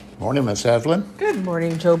Morning, Miss Evelyn. Good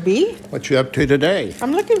morning, Joe B. What you up to today?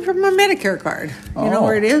 I'm looking for my Medicare card. You know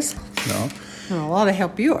where it is? No. Well, a lot of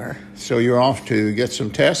help you are. So you're off to get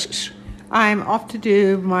some tests? I'm off to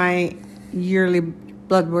do my yearly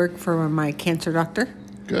blood work for my cancer doctor.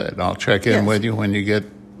 Good. I'll check in with you when you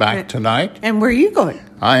get back tonight. And where are you going?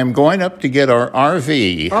 I am going up to get our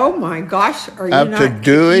RV. Oh my gosh, are you up not? to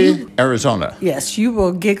Dewey, Arizona. Yes, you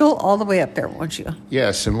will giggle all the way up there, won't you?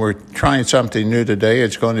 Yes, and we're trying something new today.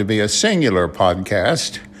 It's going to be a singular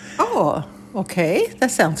podcast. Oh, okay.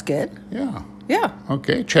 That sounds good. Yeah. Yeah.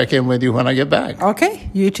 Okay, check in with you when I get back. Okay.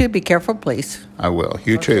 You too, be careful, please. I will.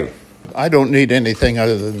 You too. I don't need anything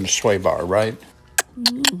other than the sway bar, right?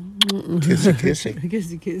 Kissy, kissy.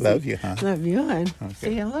 Kissy, kissy. Love you, huh? Love you, hon. Okay.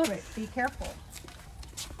 See you love it. Be careful.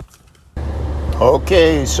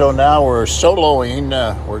 Okay, so now we're soloing.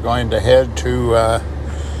 We're going to head to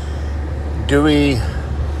Dewey,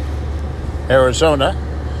 Arizona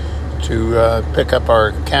to pick up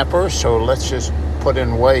our camper. So let's just put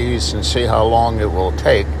in Waze and see how long it will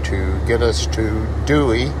take to get us to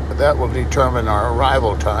Dewey. That will determine our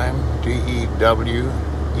arrival time,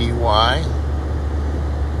 D-E-W-E-Y.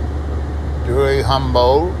 Dewey,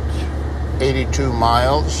 Humboldt, 82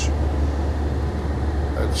 miles.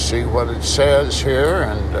 Let's see what it says here,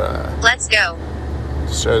 and let's go. It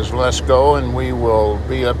says let's go, and we will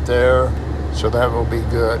be up there, so that will be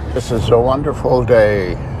good. This is a wonderful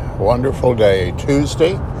day,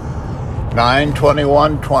 Tuesday,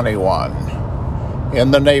 9/21/21,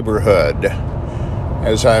 in the neighborhood,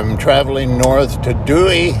 as I'm traveling north to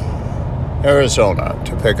Dewey, Arizona,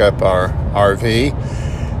 to pick up our RV.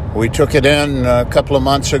 We took it in a couple of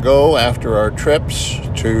months ago after our trips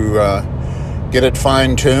to get it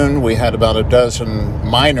fine-tuned. We had about a dozen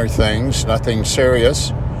minor things, nothing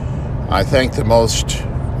serious. I think the most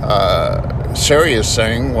serious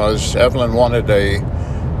thing was Evelyn wanted a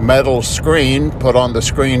metal screen put on the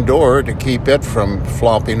screen door to keep it from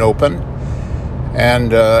flopping open.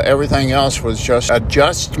 And everything else was just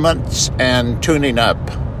adjustments and tuning up.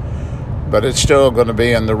 But it's still going to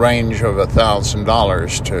be in the range of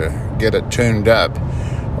 $1,000 to get it tuned up.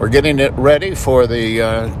 We're getting it ready for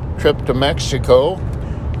the trip to Mexico,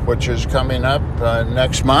 which is coming up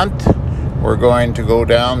next month. We're going to go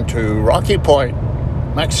down to Rocky Point,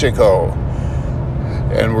 Mexico,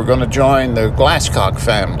 and we're going to join the Glasscock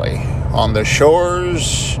family on the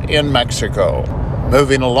shores in Mexico.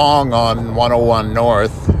 Moving along on 101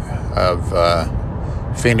 north of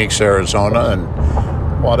Phoenix, Arizona, and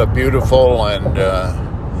what a beautiful and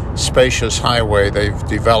spacious highway they've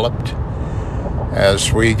developed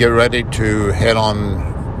as we get ready to head on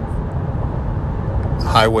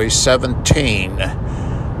Highway 17,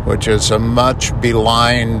 which is a much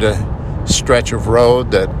maligned stretch of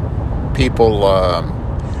road that people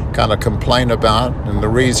kind of complain about. And the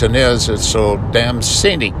reason is it's so damn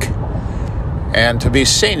scenic. And to be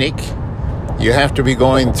scenic, you have to be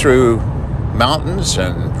going through mountains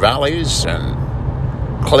and valleys and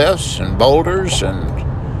cliffs and boulders and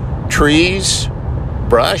trees,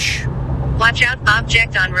 brush. Watch out,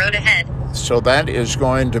 object on road ahead. So that is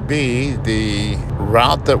going to be the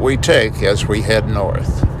route that we take as we head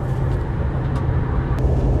north.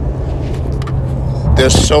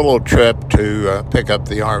 This solo trip to pick up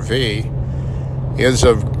the RV is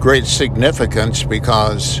of great significance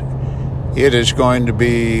because it is going to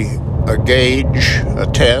be a gauge, a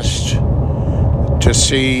test to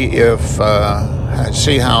see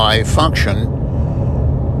how I function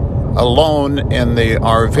alone in the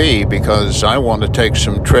RV, because I want to take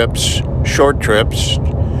some trips, short trips,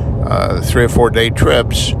 3 or 4 day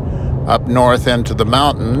trips up north into the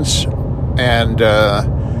mountains. And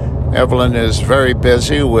Evelyn is very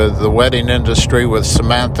busy with the wedding industry with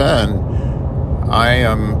Samantha, and I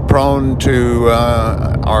am prone to,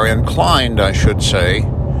 or inclined, I should say,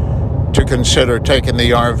 to consider taking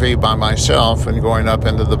the RV by myself and going up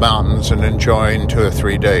into the mountains and enjoying 2 or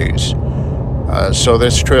 3 days. So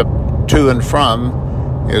this trip to and from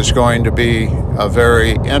is going to be a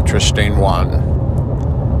very interesting one.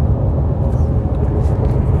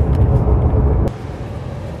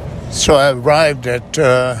 So I arrived at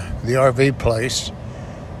the RV place,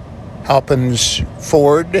 Halpin's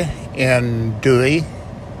Ford in Dewey,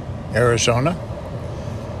 Arizona,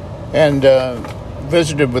 and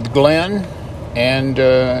visited with Glenn and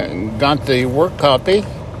got the work copy,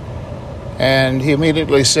 and he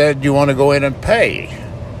immediately said, "You want to go in and pay?"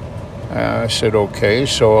 I said, okay.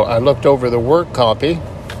 So I looked over the work copy,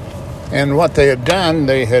 and what they had done,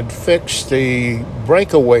 they had fixed the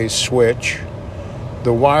breakaway switch.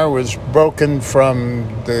 The wire was broken from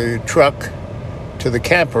the truck to the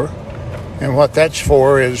camper, And what that's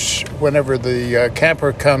for is whenever the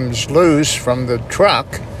camper comes loose from the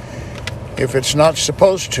truck, if it's not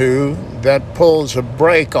supposed to, that pulls a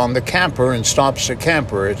brake on the camper and stops the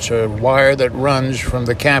camper. It's a wire that runs from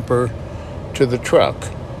the camper to the truck.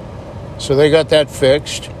 So they got that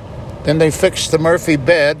fixed. Then they fixed the Murphy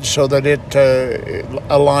bed so that it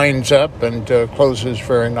aligns up and closes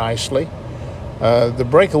very nicely. The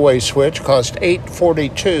breakaway switch cost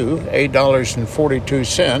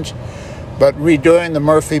 $8.42, but redoing the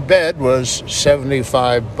Murphy bed was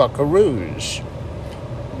 75 buckaroos.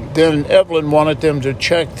 Then Evelyn wanted them to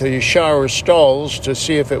check the shower stalls to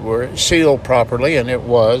see if it were sealed properly, and it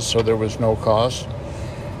was, so there was no cost.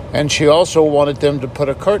 And she also wanted them to put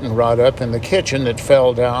a curtain rod up in the kitchen that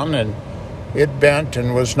fell down, and it bent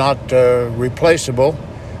and was not replaceable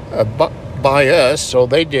by us, so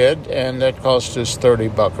they did, and that cost us 30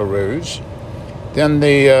 buckaroos. Then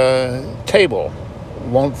the table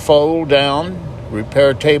won't fold down,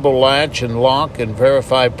 repair table latch and lock and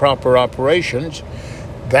verify proper operations.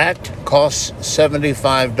 That costs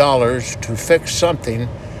 $75 to fix something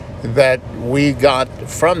that we got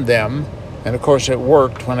from them. And of course it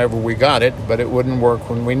worked whenever we got it, but it wouldn't work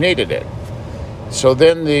when we needed it. So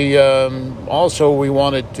then also we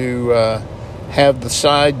wanted to have the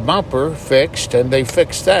side bumper fixed, and they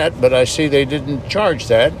fixed that, but I see they didn't charge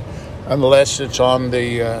that unless it's on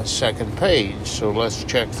the second page. So let's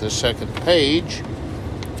check the second page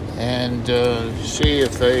and see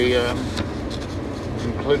if they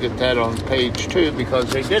included that on page 2, because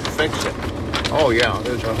they did fix it. Oh yeah,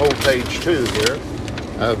 there's a whole page 2 here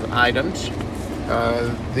of items.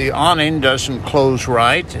 The awning doesn't close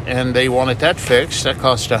right, and they wanted that fixed. That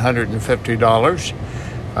cost $150.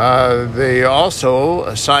 They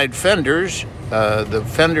also, side fenders, the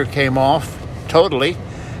fender came off totally,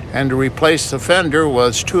 and to replace the fender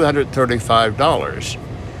was $235.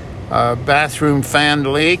 Bathroom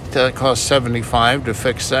fan leaked, that cost $75 to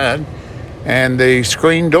fix that. And the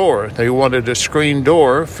screen door, they wanted a screen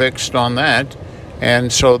door fixed on that,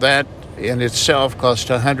 and so that in itself cost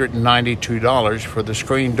 $192 for the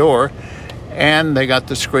screen door, and they got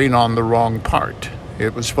the screen on the wrong part.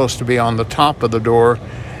 It was supposed to be on the top of the door.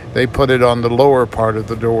 They put it on the lower part of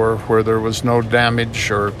the door where there was no damage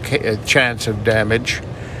or chance of damage.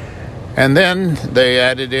 And then they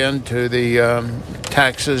added into the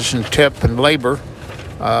taxes and tip and labor.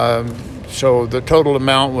 So the total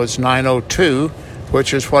amount was $902,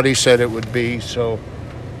 which is what he said it would be. So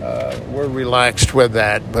we're relaxed with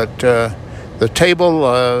that. But the table,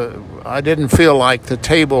 I didn't feel like the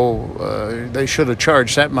table, they should have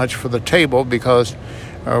charged that much for the table, because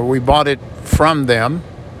we bought it from them,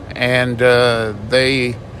 and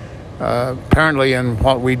they apparently, in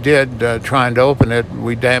what we did trying to open it,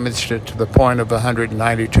 we damaged it to the point of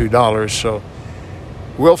 $192. So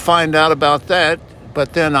we'll find out about that.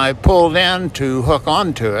 But then I pulled in to hook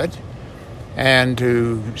onto it and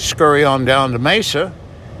to scurry on down to Mesa,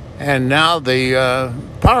 and now the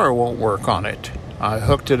power won't work on it. I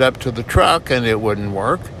hooked it up to the truck and it wouldn't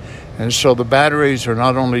work. And so the batteries are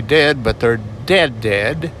not only dead, but they're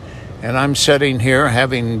dead. And I'm sitting here,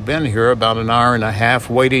 having been here about an hour and a half,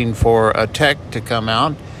 waiting for a tech to come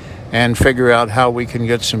out and figure out how we can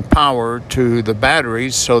get some power to the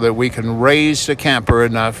batteries so that we can raise the camper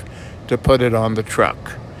enough to put it on the truck.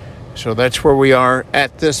 So that's where we are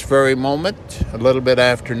at this very moment, a little bit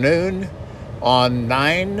after noon on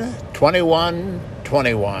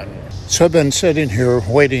 9/21/21. So I've been sitting here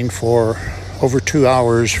waiting for over 2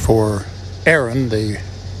 hours for Aaron, the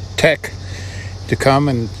tech, to come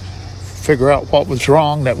and figure out what was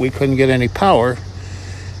wrong, that we couldn't get any power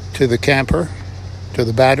to the camper, to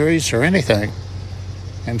the batteries, or anything.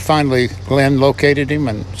 And finally, Glenn located him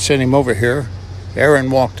and sent him over here.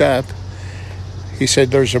 Aaron walked up. He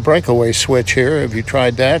said, "There's a breakaway switch here. Have you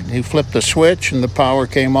tried that?" And he flipped the switch and the power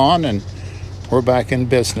came on, and we're back in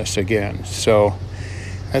business again. So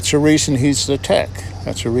that's the reason he's the tech.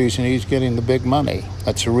 That's the reason he's getting the big money.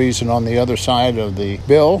 That's the reason on the other side of the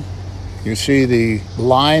bill, you see the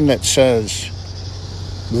line that says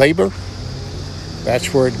labor.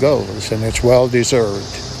 That's where it goes, and it's well deserved.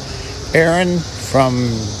 Aaron from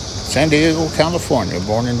San Diego, California,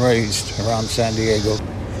 born and raised around San Diego.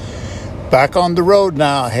 Back on the road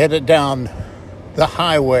now, headed down the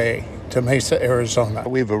highway to Mesa, Arizona.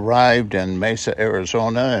 We've arrived in Mesa,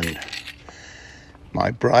 Arizona, and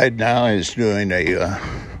my bride now is doing a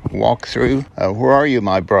walkthrough. Where are you,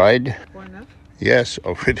 my bride? Yes.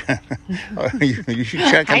 Oh, you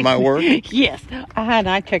checking my work? Yes. And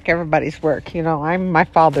I check everybody's work. You know, I'm my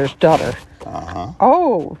father's daughter. Uh-huh.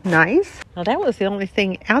 Oh, nice. Well, that was the only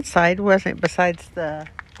thing outside, wasn't it, besides the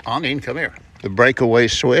awning, come here. The breakaway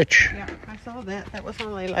switch. Yeah, I saw that. That was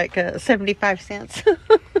only like 75 cents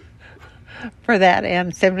for that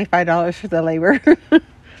and $75 for the labor.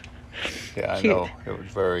 Yeah, I Cute. know. It was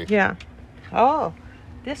very... Yeah. Oh,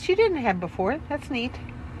 this you didn't have before. That's neat.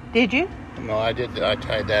 Did you? No, I did. I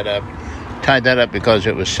tied that up. Tied that up because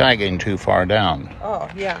it was sagging too far down. Oh,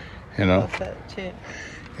 yeah. You know? That's that too.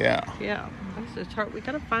 Yeah. Yeah. This is hard. We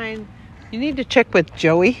got to find... You need to check with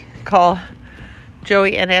Joey. Call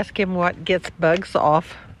Joey and ask him what gets bugs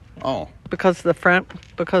off. Oh. Because of the front.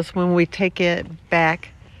 Because when we take it back,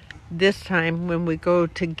 this time when we go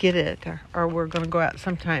to get it, or we're going to go out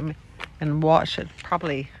sometime and wash it,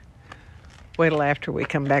 probably wait till after we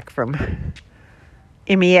come back from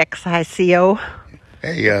MEXICO.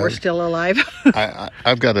 Hey, We're still alive.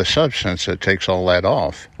 I've got a substance that takes all that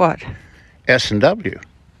off. What? S&W.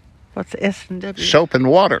 What's S&W? Soap and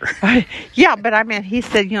water. Yeah, but I mean, he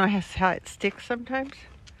said, you know, that's how it sticks sometimes.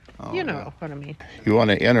 Oh, You know what I mean. You want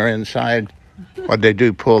to enter inside? What they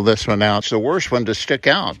do, pull this one out. It's the worst one to stick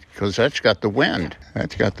out because that's got the wind.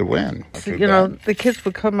 That's got the wind. Not So, too you know, bad. the kids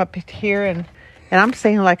would come up here and I'm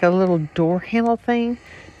saying like a little door handle thing.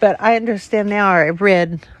 But I understand now, I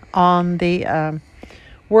read on the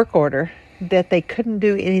work order that they couldn't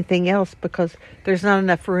do anything else because there's not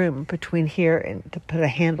enough room between here and to put a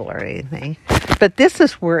handle or anything. But this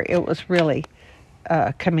is where it was really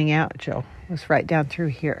coming out, Joe. It was right down through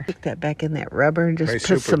here. Put that back in that rubber and just Hey,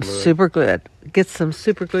 put some super glue. super glue. Get some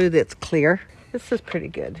super glue that's clear. This is pretty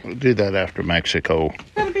good. We'll do that after Mexico.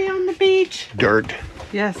 Gotta be on the beach. Dirt.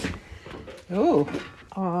 Yes. Oh,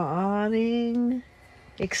 awning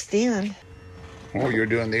extend. Oh, you're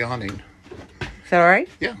doing the awning. Is that all right?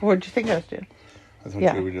 Yeah. What did you think I was doing? I thought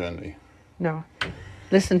Yeah. you were doing the... No.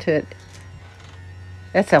 Listen to it.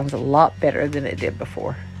 That sounds a lot better than it did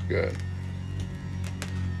before. Good.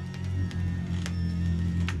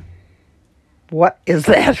 What is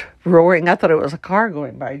that roaring? I thought it was a car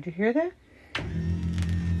going by. Did you hear that?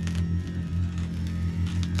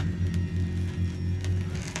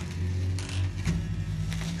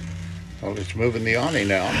 Well, it's moving the awning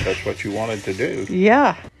now. That's what you wanted to do.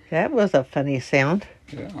 Yeah. That was a funny sound.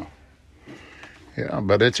 Yeah. Yeah,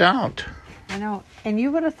 but it's out. I know. And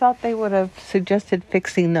you would have thought they would have suggested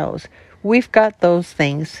fixing those. We've got those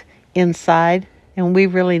things inside, and we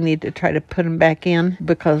really need to try to put them back in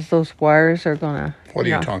because those wires are going to... What are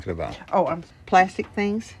you talking about? Oh, plastic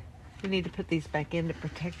things. We need to put these back in to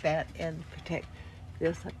protect that and protect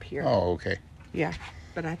this up here. Oh, okay. Yeah.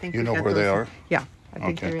 But I think You we know got where they those- are? Yeah. I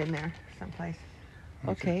think Okay. they're in there someplace.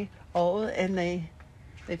 Okay. Oh, and they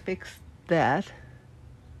fixed that.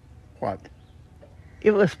 What?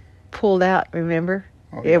 It was pulled out, remember?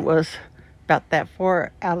 Oh, yeah. It was about that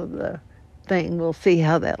far out of the thing. We'll see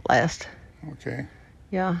how that lasts. Okay.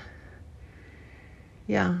 Yeah.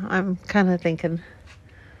 Yeah, I'm kind of thinking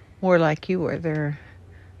more like you were. They're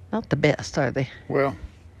not the best, are they? Well,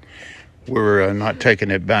 we're not taking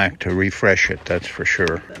it back to refresh it, that's for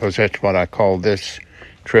sure. Because that's what I call this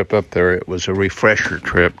trip up there. It was a refresher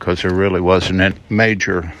trip because there really wasn't any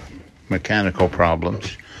major mechanical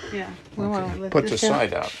problems. Yeah. We want to lift Put the this down.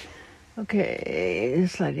 side out. Okay,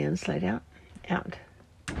 slide in, slide out, out.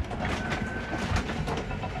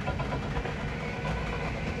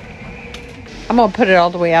 I'm gonna put it all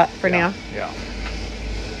the way out for now. Yeah.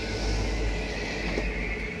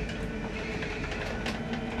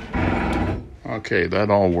 Okay, that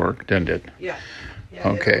all worked, didn't it? Yeah.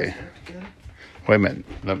 Okay. Wait a minute.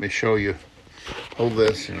 Let me show you. Hold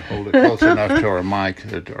this and hold it close enough to our mic,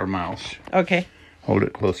 our mouse. Okay. Hold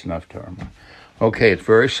it close enough to our mouse. Okay, it's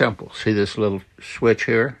very simple. See this little switch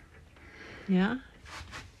here? Yeah.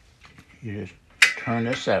 You just turn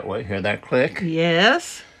this that way. Hear that click?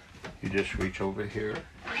 Yes. You just reach over here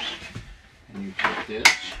and you put this.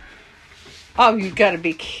 Oh, you gotta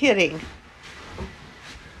be kidding.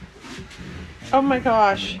 Oh my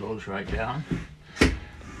gosh. It goes right down.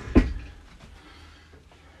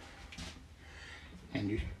 And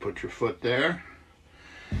you put your foot there.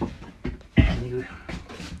 And you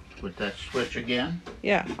put that switch again.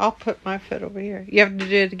 Yeah, I'll put my foot over here. You have to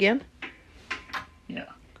do it again? Yeah.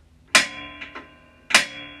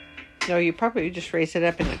 No, you probably just raise it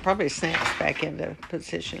up and it probably snaps back into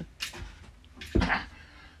position.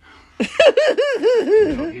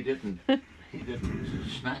 No, he didn't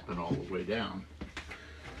snap it all the way down.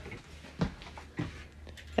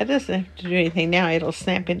 That doesn't have to do anything now. It'll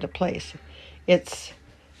snap into place. It's,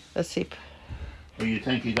 let's see. Well, you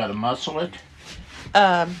think you got to muscle it?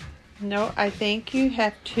 No, I think you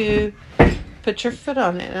have to put your foot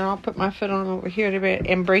on it. And I'll put my foot on over here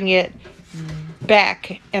and bring it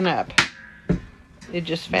back and up. It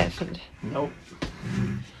just fastened. Nope.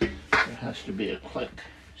 has to be a click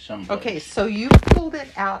someplace. Okay, so you pulled it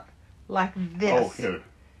out like this Oh, here.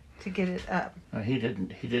 to get it up. He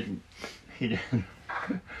didn't Can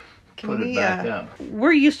put we, it back up.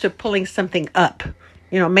 We're used to pulling something up,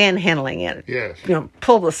 manhandling it. Yes.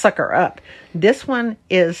 Pull the sucker up. This one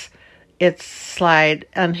is,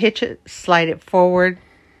 unhitch it, slide it forward,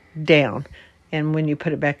 down. And when you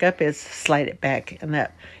put it back up, it's slide it back. And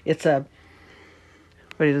it's a,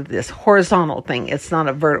 what is this, horizontal thing. It's not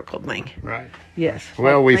a vertical thing. Right. Yes.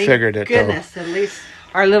 Well, we thank figured it, though. goodness, at least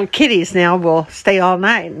our little kitties now will stay all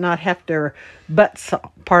night and not have their butts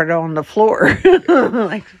part on the floor.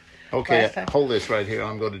 Like Okay, last time. hold this right here.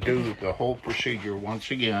 I'm going to do the whole procedure once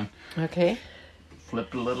again. Okay. Flip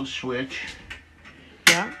the little switch.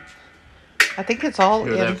 Yeah. I think it's all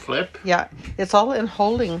Hear in. that flip? Yeah, it's all in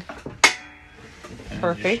holding. And it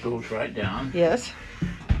Perfect. just goes right down. Yes.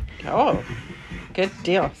 Oh, good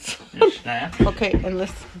deal. It snaps. Okay, and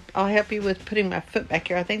I'll help you with putting my foot back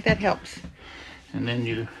here. I think that helps. And then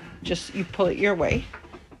you You pull it your way.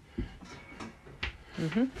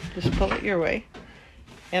 Just pull it your way.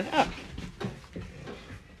 And up.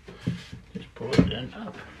 just pull it in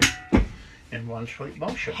up. In one sweep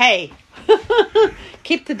motion. Hey!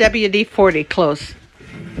 Keep the WD-40 close.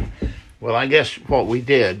 Well, I guess what we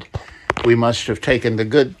did, we must have taken the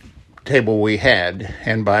good table we had,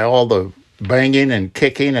 and by all the banging and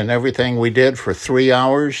kicking and everything we did for 3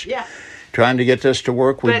 hours, Yeah. trying to get this to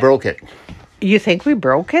work, we But- broke it. You think we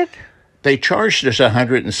broke it? They charged us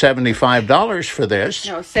 $175 for this.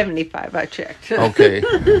 No, 75 I checked. Okay,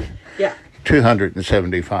 Yeah.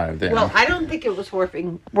 $275 then. Well, I don't think it was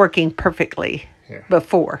working perfectly Here.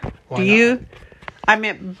 before. Why Do not? you? I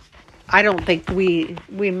mean, I don't think we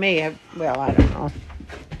may have. Well, I don't know.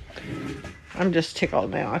 I'm just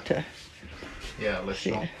tickled now to. Yeah, let's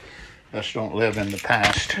don't live in the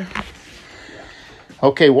past.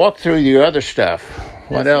 Okay, walk through your other stuff.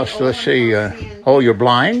 What else? Let's see. You're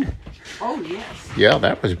blind? Oh yes. Yeah,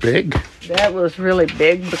 that was big. That was really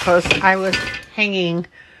big because I was hanging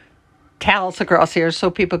towels across here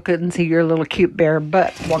so people couldn't see your little cute bare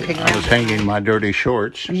butt walking I was around. hanging my dirty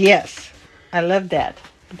shorts. Yes, I love that.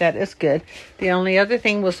 That is good. The only other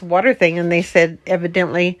thing was the water thing, and they said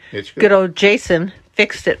evidently It's good. good old Jason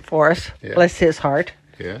fixed it for us. Yeah. Bless his heart.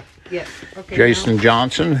 Yeah. Yes. Okay. Jason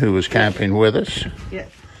Johnson, who was camping with us. Yes.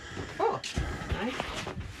 Oh, nice.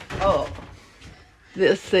 Oh,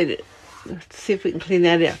 this they did. Let's see if we can clean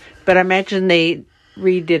that up. But I imagine they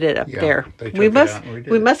redid it up Yeah, there. they took We it must out and redid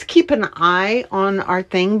we it. must keep an eye on our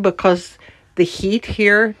thing because the heat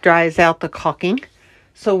here dries out the caulking.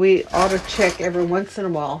 So we ought to check every once in a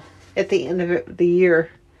while at the end of the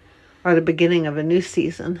year or the beginning of a new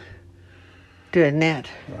season. Doing that.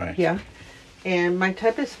 Right. Yeah. And my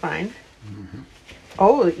tub is fine.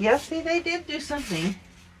 Oh, yeah, see, they did do something.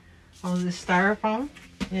 Oh, the styrofoam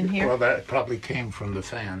in here. Well, that probably came from the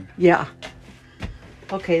fan. Yeah.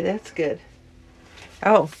 Okay, that's good.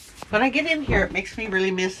 Oh, when I get in here, it makes me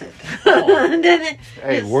really miss it. Doesn't it?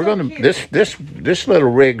 Hey, It's we're so gonna cute. this little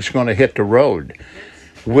rig's gonna hit the road,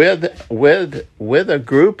 with a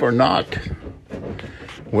group or not,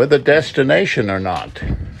 with a destination or not.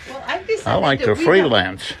 Well, I decided I like that to we don't-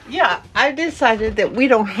 freelance. Yeah, I decided that we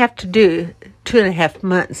don't have to do 2.5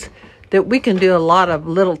 months. That we can do a lot of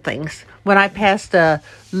little things. When I passed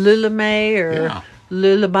Lulame or Yeah.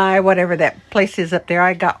 Lullaby, whatever that place is up there,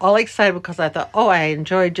 I got all excited because I thought, oh, I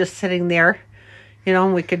enjoyed just sitting there.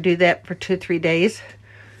 And we could do that for 2-3 days.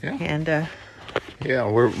 Yeah. And Yeah,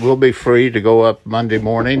 we'll be free to go up Monday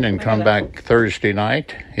morning and come back Thursday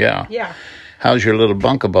night. Yeah. yeah. How's your little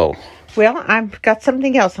bunkabo? Well, I've got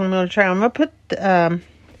something else I'm going to try. I'm going to put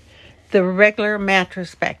the regular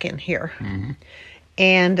mattress back in here. Mm-hmm.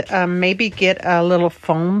 And maybe get a little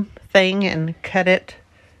foam thing and cut it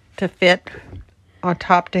to fit on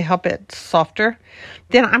top to help it softer.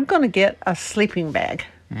 Then I'm going to get a sleeping bag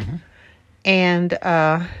and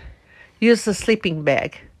use the sleeping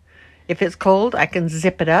bag. If it's cold, I can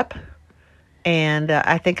zip it up. And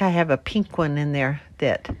I think I have a pink one in there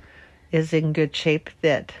that is in good shape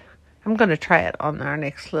that I'm going to try it on our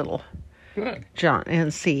next little Good. jaunt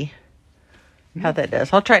and see how that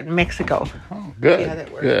does. I'll try it in Mexico. Oh, good. Yeah,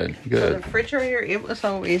 that works. Good. So the Good. refrigerator, it was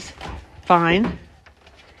always fine.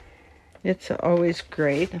 It's always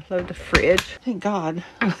great. I love the fridge. Thank God.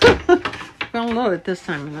 We'll load it this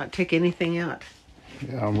time and not take anything out.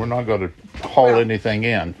 Yeah, we're not going to haul Well- anything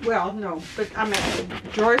in. Well, no, but I mean,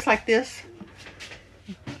 drawers like this,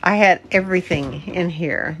 I had everything in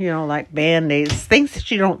here. Like Band-Aids, things that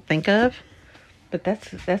you don't think of. But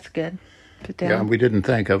that's good. Put down. Yeah, we didn't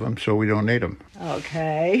think of them, so we don't need them.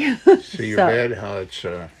 Okay. See your So- bed, how it's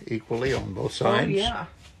equally on both Oh, sides. yeah.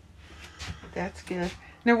 That's good.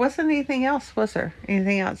 There wasn't anything else, was there?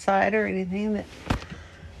 Anything outside or anything that...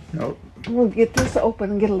 Nope. We'll get this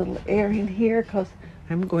open and get a little air in here because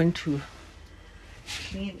I'm going to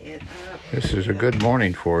clean it up. This is a good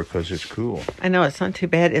morning for it because it's cool. I know, it's not too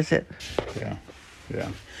bad, is it? Yeah,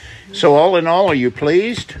 yeah. So all in all, are you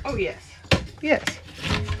pleased? Oh, yes. Yes.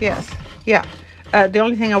 Yes. Yeah. The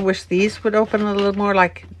only thing I wish these would open a little more,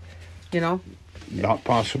 like, Not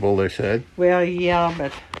possible, they said. Well, yeah,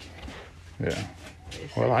 but... Yeah.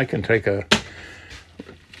 Well, I can take a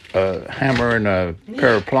hammer and a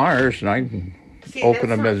pair of pliers, and I can open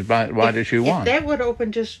them as wide as you want. That would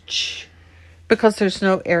open just... Because there's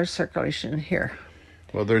no air circulation here.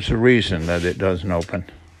 Well, there's a reason that it doesn't open.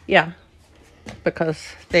 Yeah.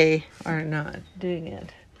 Because they are not doing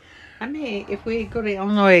it. I may, if we go to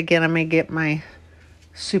Illinois again, I may get my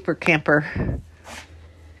super camper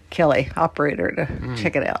Kelly operator to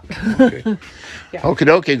check it out. Okay. Yeah. Okie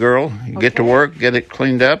dokie, girl. You get to work, get it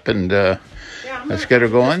cleaned up, and let's get her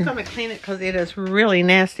going. I'm just going to clean it because it is really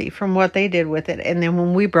nasty from what they did with it. And then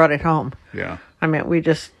when we brought it home, Yeah. I mean, we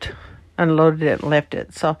just unloaded it and left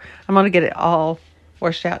it. So I'm going to get it all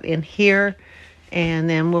washed out in here, and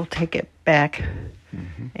then we'll take it back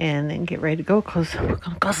and then get ready to go because we're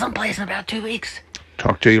going to go someplace in about 2 weeks.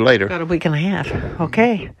 Talk to you later. About a week and a half.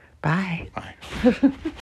 Okay. Bye. Bye.